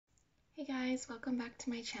Hey guys, welcome back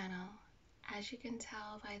to my channel. As you can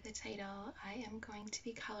tell by the title, I am going to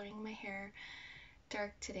be coloring my hair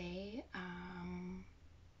dark today.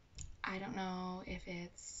 I don't know if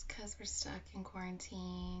it's because we're stuck in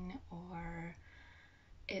quarantine or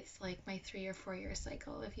it's like my 3 or 4 year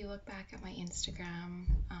cycle. If you look back at my Instagram,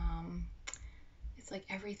 it's like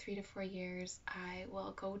every 3 to 4 years I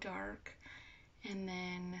will go dark and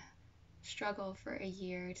then struggle for a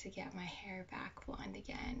year to get my hair back blonde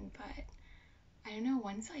again. But I don't know,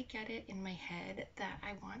 once I get it in my head that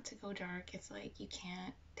I want to go dark, it's like you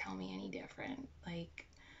can't tell me any different. Like,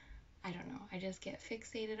 I don't know, I just get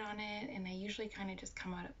fixated on it, and I usually kind of just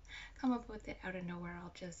come up with it out of nowhere.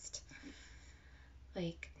 I'll just,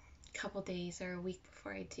 like, a couple days or a week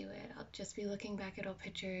before I do it, I'll just be looking back at old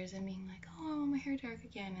pictures and being like, oh, my hair dark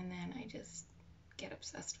again, and then I just get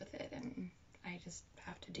obsessed with it and I just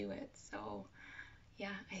have to do it. So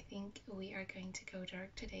yeah, I think we are going to go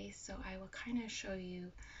dark today, so I will kind of show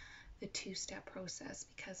you the two-step process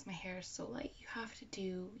because my hair is so light. You have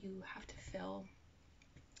to fill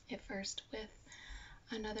it first with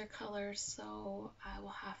another color, so I will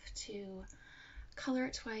have to color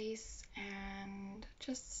it twice. And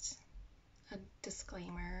just a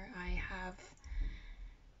disclaimer, I have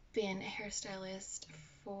been a hairstylist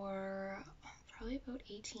for probably about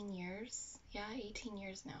 18 years. Yeah, 18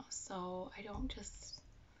 years now. So I don't just,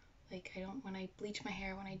 when I bleach my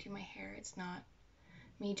hair, when I do my hair, it's not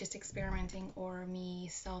me just experimenting or me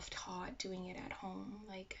self-taught doing it at home.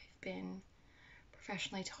 Like, I've been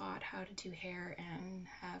professionally taught how to do hair and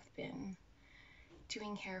have been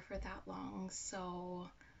doing hair for that long. So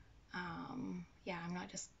yeah, I'm not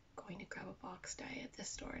just going to grab a box dye at the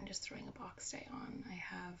store and just throwing a box dye on. I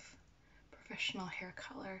have professional hair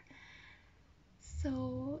color.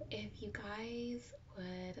 So if you guys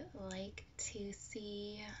would like to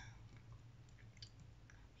see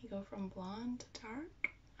me go from blonde to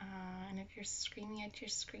dark, and if you're screaming at your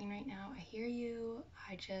screen right now, I hear you.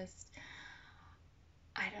 I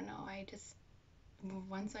don't know,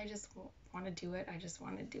 once I just want to do it, I just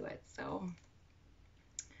want to do it. So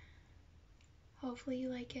hopefully you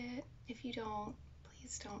like it. If you don't,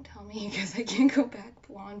 please don't tell me because I can't go back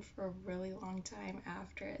blonde for a really long time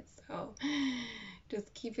after it. So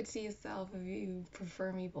just keep it to yourself if you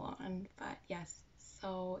prefer me blonde. But yes,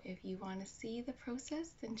 so if you want to see the process,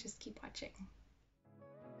 then just keep watching.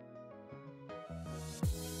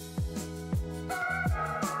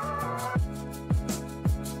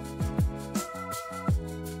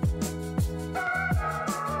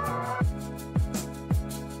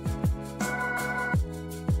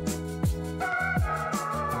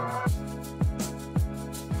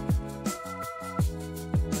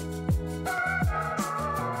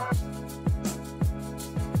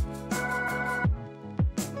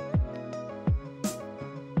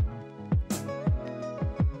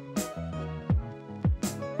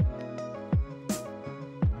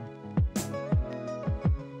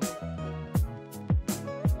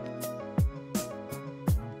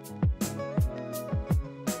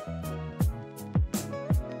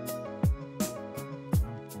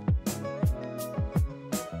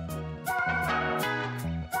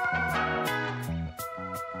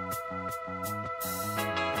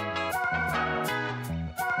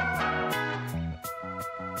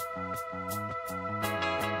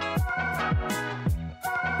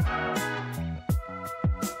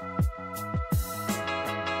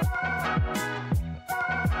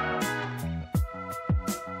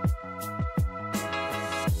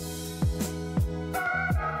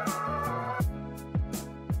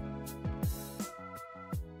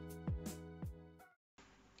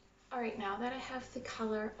 Alright, now that I have the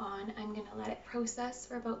color on, I'm going to let it process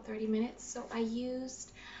for about 30 minutes. So I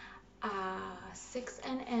used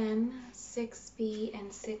 6NN, 6B, and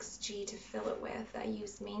 6G to fill it with. I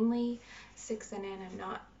used mainly 6NN. I'm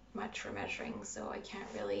not much for measuring, so I can't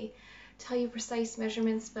really tell you precise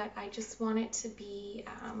measurements, but I just want it to be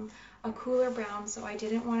a cooler brown, so I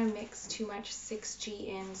didn't want to mix too much 6G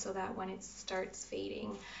in so that when it starts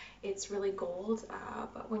fading, it's really gold.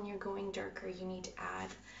 But when you're going darker, you need to add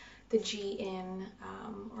the G in,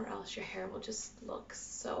 or else your hair will just look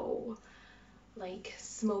so like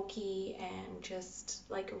smoky and just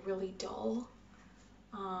like really dull.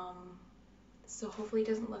 So hopefully it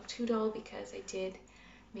doesn't look too dull because I did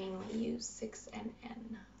mainly use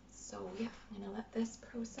 6NN. So yeah, I'm gonna let this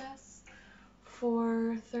process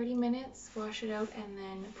for 30 minutes, wash it out, and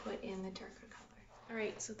then put in the darker color.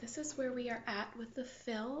 Alright, so this is where we are at with the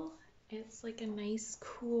fill. It's like a nice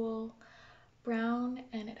cool brown,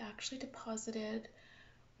 and it actually deposited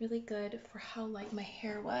really good for how light my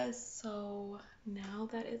hair was. So now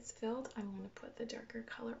that it's filled, I'm going to put the darker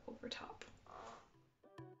color over top.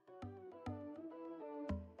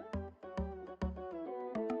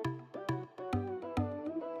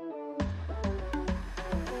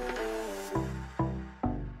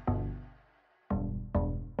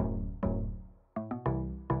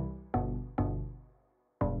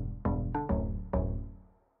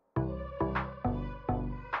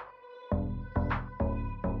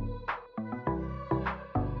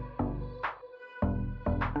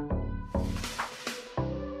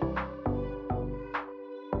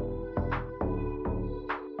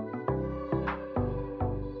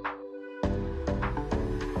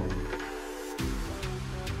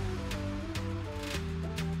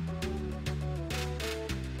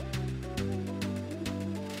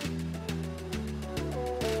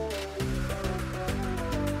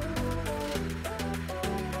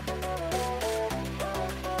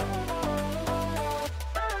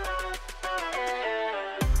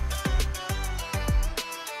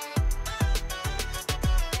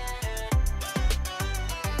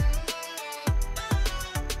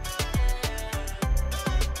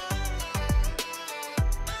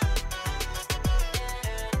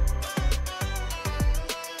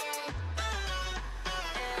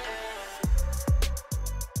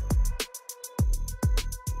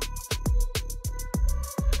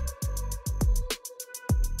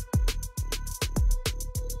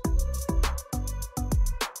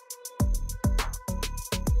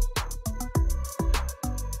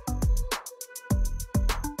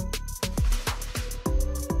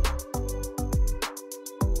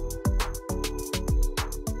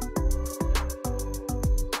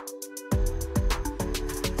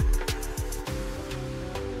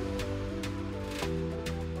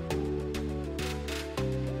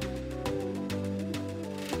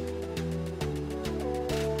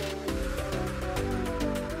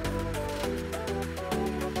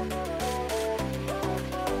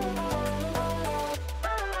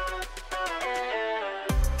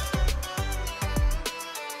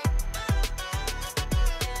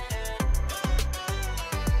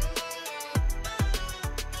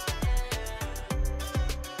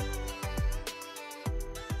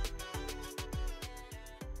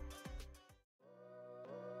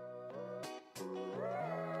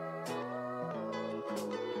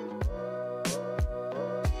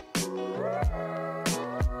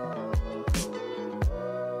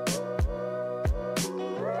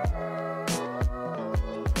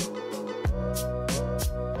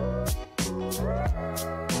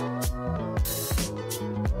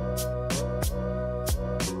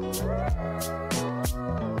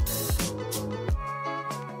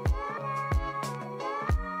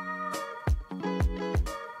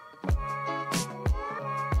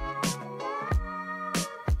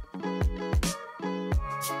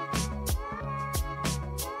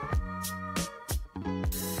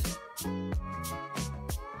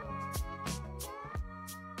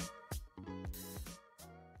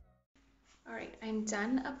 I'm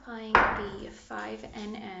done applying the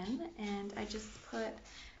 5NN and I just put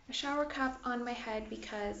a shower cap on my head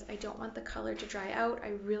because I don't want the color to dry out. I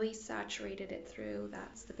really saturated it through.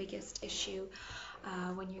 That's the biggest issue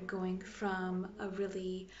when you're going from a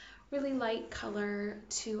really light color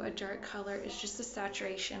to a dark color. It's just the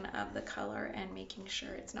saturation of the color and making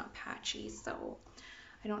sure it's not patchy. So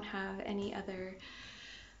I don't have any other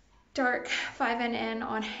dark 5NN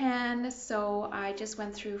on hand, so I just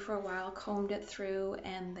went through for a while, combed it through,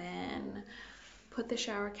 and then put the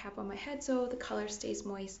shower cap on my head so the color stays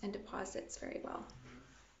moist and deposits very well.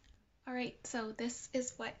 Alright, so this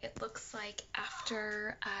is what it looks like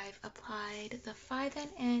after I've applied the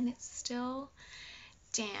 5NN. It's still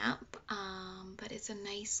damp, but it's a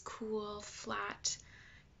nice, cool, flat,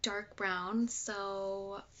 dark brown.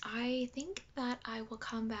 So I think that I will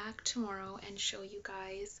come back tomorrow and show you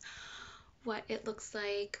guys what it looks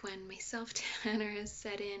like when my self tanner has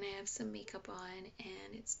set in. I have some makeup on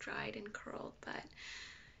and it's dried and curled, but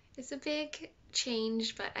it's a big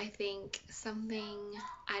change. But I think something,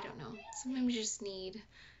 I don't know, sometimes you just need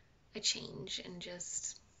a change and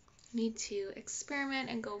just need to experiment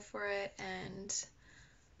and go for it. And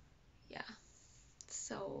yeah,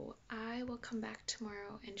 so I will come back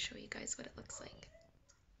tomorrow and show you guys what it looks like.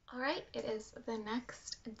 Alright, it is the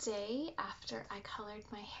next day after I colored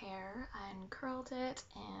my hair and curled it,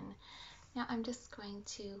 and now I'm just going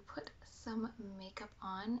to put some makeup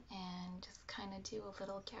on and just kind of do a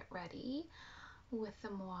little get ready. with the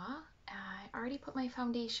Moi. I already put my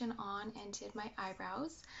foundation on and did my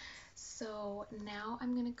eyebrows. So now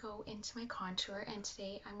I'm going to go into my contour, and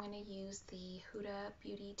today I'm going to use the Huda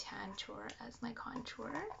Beauty Tantour as my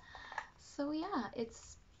contour. So yeah,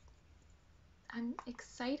 I'm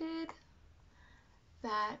excited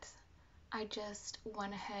that I just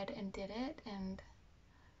went ahead and did it, and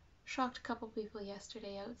shocked a couple people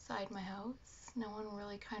yesterday outside my house. No one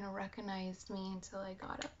really kind of recognized me until I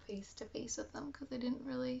got up face to face with them, because I didn't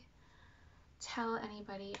really tell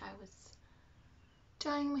anybody I was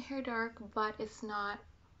dyeing my hair dark, but it's not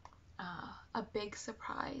a big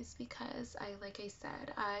surprise because like I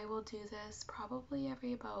said, I will do this probably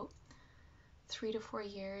every about 3 to 4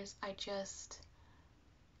 years. I just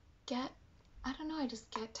get, I don't know, I just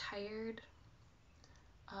get tired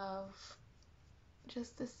of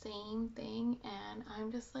just the same thing, and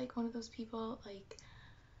I'm just like one of those people, like,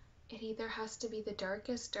 it either has to be the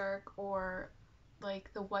darkest dark or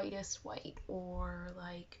like the whitest white, or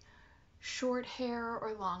like short hair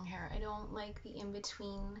or long hair. I don't like the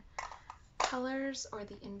in-between colors or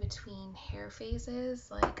the in-between hair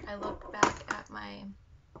phases. Like, I look back at my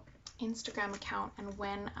Instagram account, and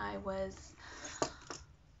when I was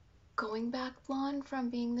going back blonde from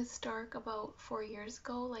being this dark about 4 years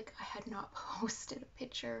ago, like, I had not posted a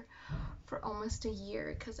picture for almost a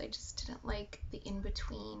year because I just didn't like the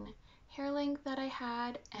in-between hair length that I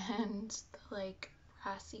had and the like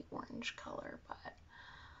brassy orange color. But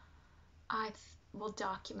I will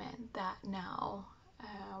document that now.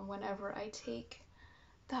 Whenever I take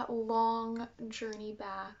that long journey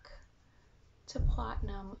back to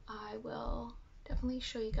platinum, I will definitely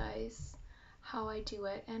show you guys how I do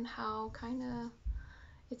it, and how kind of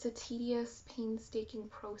it's a tedious, painstaking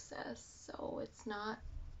process. So it's not,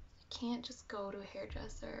 you can't just go to a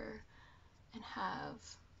hairdresser and have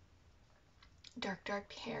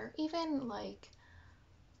dark hair. Even like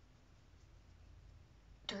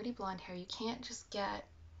dirty blonde hair, you can't just get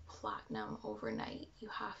platinum overnight. You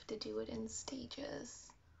have to do it in stages.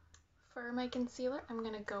 For my concealer, I'm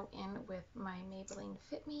going to go in with my Maybelline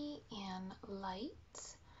Fit Me in Light.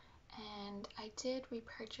 And I did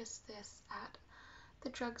repurchase this at the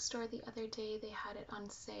drugstore the other day. They had it on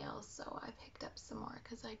sale, so I picked up some more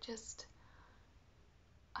because I just,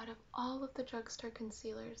 out of all of the drugstore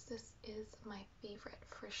concealers, this is my favorite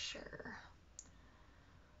for sure.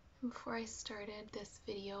 Before I started this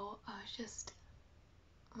video, just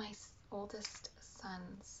my oldest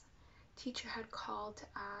son's teacher had called to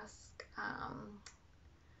ask.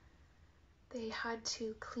 They had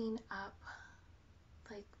to clean up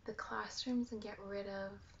like the classrooms and get rid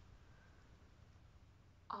of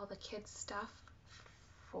all the kids' stuff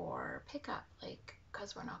for pickup, like,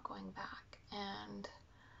 because we're not going back. And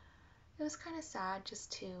it was kind of sad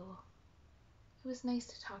just to, it was nice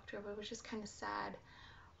to talk to her, but it was just kind of sad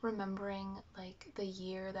remembering like the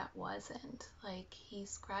year that wasn't. Like,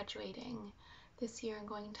 he's graduating this year and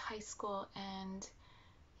going to high school, and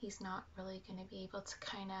he's not really going to be able to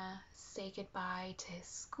kind of say goodbye to his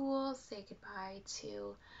school, say goodbye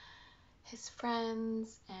to his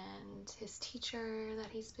friends and his teacher that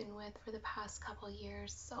he's been with for the past couple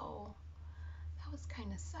years. So that was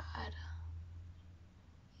kind of sad.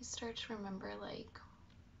 You start to remember, like,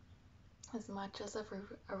 as much as of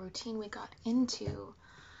a routine we got into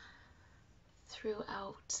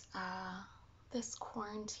throughout this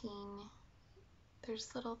quarantine,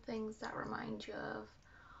 there's little things that remind you of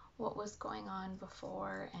what was going on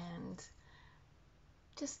before, and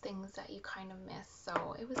just things that you kind of miss.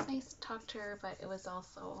 So it was nice to talk to her, but it was a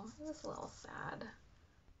little sad.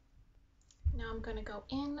 Now I'm going to go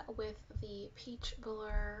in with the Peach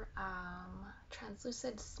Blur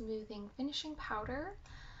Translucid Smoothing Finishing Powder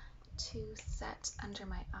to set under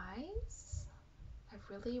my eyes. I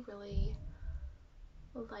really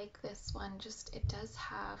like this one. Just, it does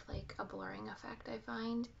have like a blurring effect, I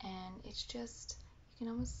find, and it's just, you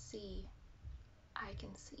can almost see, I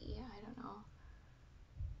can see, I don't know,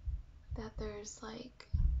 that there's like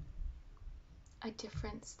a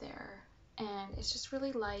difference there, and it's just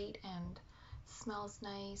really light and smells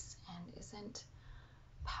nice and isn't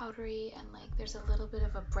powdery, and like there's a little bit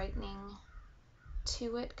of a brightening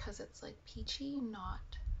to it because it's like peachy, not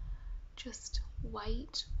just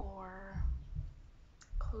white or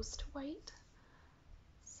close to white.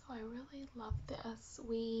 So I really love this.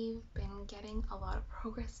 We've been getting a lot of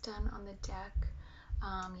progress done on the deck.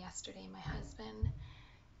 Yesterday my husband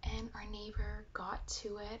and our neighbor got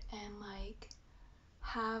to it and like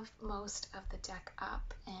have most of the deck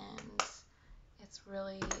up, and it's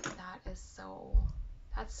really,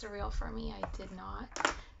 that's surreal for me. I did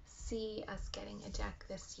not see us getting a deck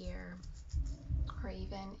this year or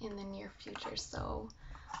even in the near future. So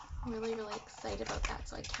I'm really excited about that.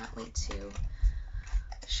 So I can't wait to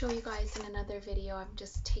show you guys in another video. I'm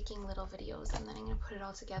just taking little videos and then I'm going to put it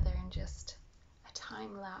all together in just a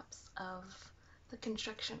time lapse of the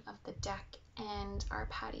construction of the deck and our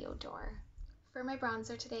patio door. For my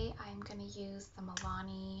bronzer today, I'm going to use the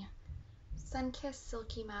Milani Sunkissed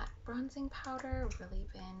Silky Matte Bronzing Powder. Really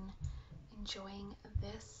been enjoying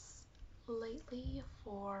this lately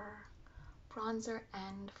for bronzer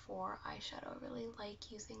and for eyeshadow. I really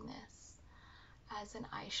like using this as an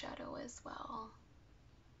eyeshadow as well.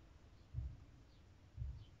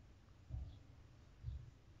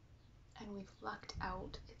 And we've lucked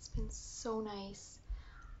out. It's been so nice,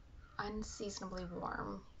 unseasonably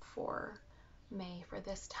warm for May, for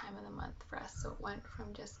this time of the month for us. So it went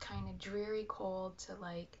from just kind of dreary cold to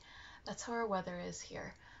like, that's how our weather is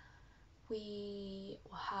here. We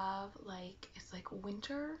will have like, it's like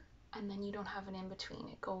winter and then you don't have an in between.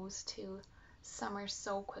 It goes to summer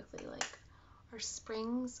so quickly. Like our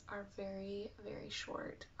springs are very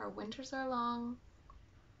short. Our winters are long.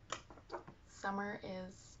 Summer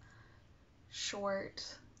is short.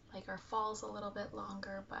 Like our fall's a little bit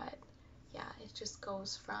longer, but yeah, it just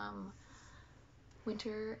goes from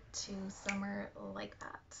winter to summer like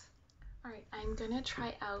that. Alright, I'm gonna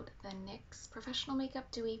try out the NYX Professional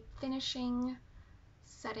Makeup Dewy Finishing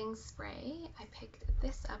Setting Spray. I picked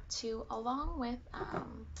this up too, along with,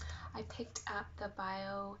 I picked up the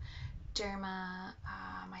Bioderma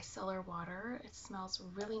micellar water. It smells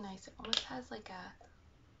really nice. It almost has like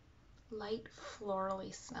a light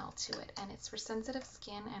florally smell to it, and it's for sensitive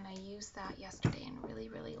skin, and I used that yesterday and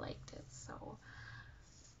really liked it. So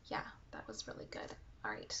yeah, that was really good.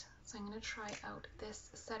 Alright, so I'm going to try out this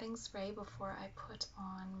setting spray before I put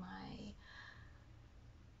on my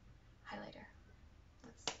highlighter.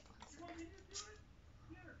 Let's see, one second.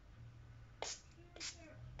 You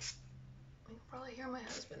can probably hear my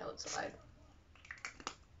husband outside.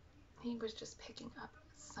 He was just picking up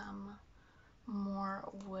some more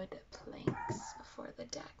wood planks for the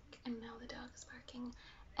deck, and now the dog is barking.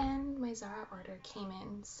 And my Zara order came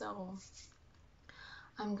in, so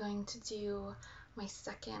I'm going to do my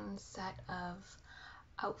second set of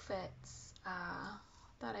outfits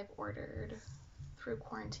that I've ordered through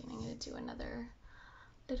quarantine. I'm going to do another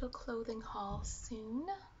little clothing haul soon.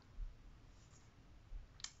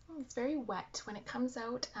 It's very wet when it comes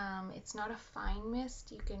out. It's not a fine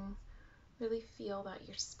mist. You can really feel that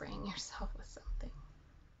you're spraying yourself with something.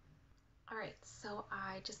 Alright, so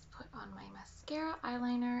I just put on my mascara,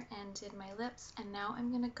 eyeliner, and did my lips, and now I'm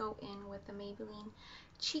going to go in with the Maybelline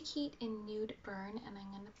Cheek Heat in Nude Burn, and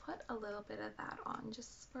I'm going to put a little bit of that on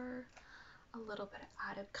just for a little bit of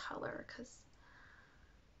added color, because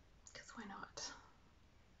why not?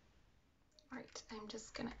 Alright, I'm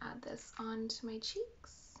just going to add this onto my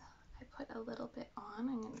cheeks. I put a little bit on.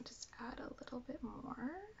 I'm going to just add a little bit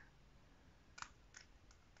more.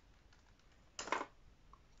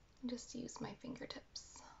 Just use my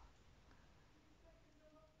fingertips.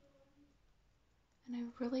 And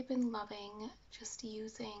I've really been loving just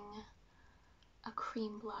using a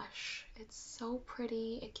cream blush. It's so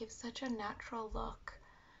pretty. It gives such a natural look.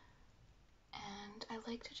 And I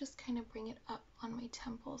like to just kind of bring it up on my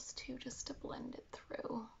temples too, just to blend it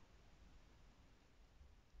through.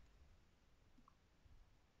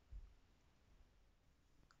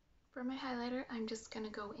 For my highlighter, I'm just going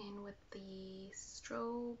to go in with the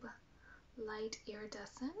Strobe Light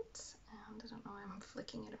Iridescent, and I don't know why I'm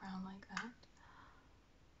flicking it around like that.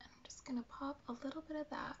 And I'm just going to pop a little bit of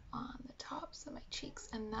that on the tops of my cheeks,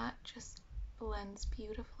 and that just blends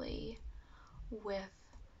beautifully with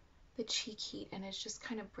the cheek heat, and it's just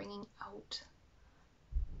kind of bringing out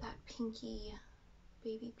that pinky,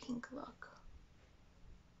 baby pink look.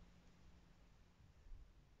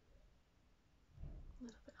 A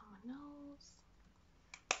little bit on my nose.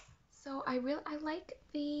 So I like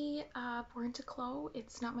the Born to Glow.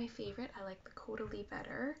 It's not my favorite. I like the Caudalie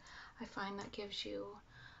better. I find that gives you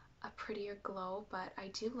a prettier glow, but I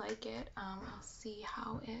do like it. I'll see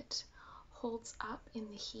how it holds up in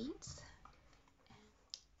the heat.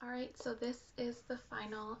 Alright, so this is the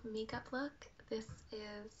final makeup look. This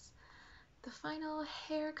is the final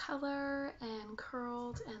hair color and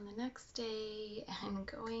curled, and the next day, and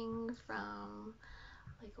going from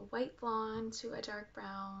like a white blonde to a dark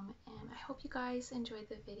brown. And I hope you guys enjoyed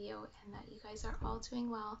the video and that you guys are all doing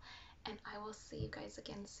well, and I will see you guys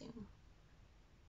again soon.